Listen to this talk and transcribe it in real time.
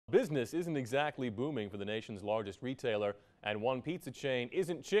Business isn't exactly booming for the nation's largest retailer, and one pizza chain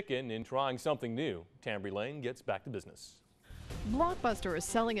isn't chicken in trying something new. Tambry Lane gets back to business. Blockbuster is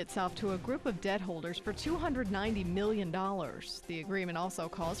selling itself to a group of debt holders for $290 million. The agreement also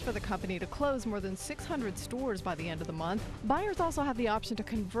calls for the company to close more than 600 stores by the end of the month. Buyers also have the option to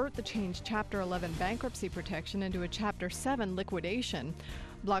convert the chain's Chapter 11 bankruptcy protection into a Chapter 7 liquidation.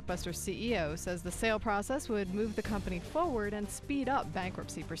 Blockbuster's CEO says the sale process would move the company forward and speed up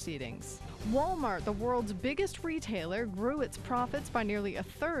bankruptcy proceedings. Walmart, the world's biggest retailer, grew its profits by nearly a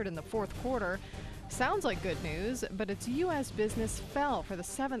third in the fourth quarter. Sounds like good news, but its U.S. business fell for the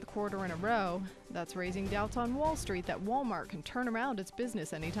 7th quarter in a row. That's raising doubts on Wall Street that Walmart can turn around its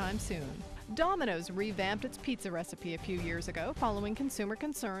business anytime soon. Domino's revamped its pizza recipe a few years ago following consumer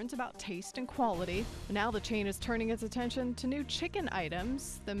concerns about taste and quality. Now the chain is turning its attention to new chicken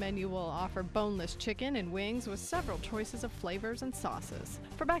items. The menu will offer boneless chicken and wings with several choices of flavors and sauces.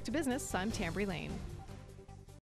 For Back to Business, I'm Tambry Lane.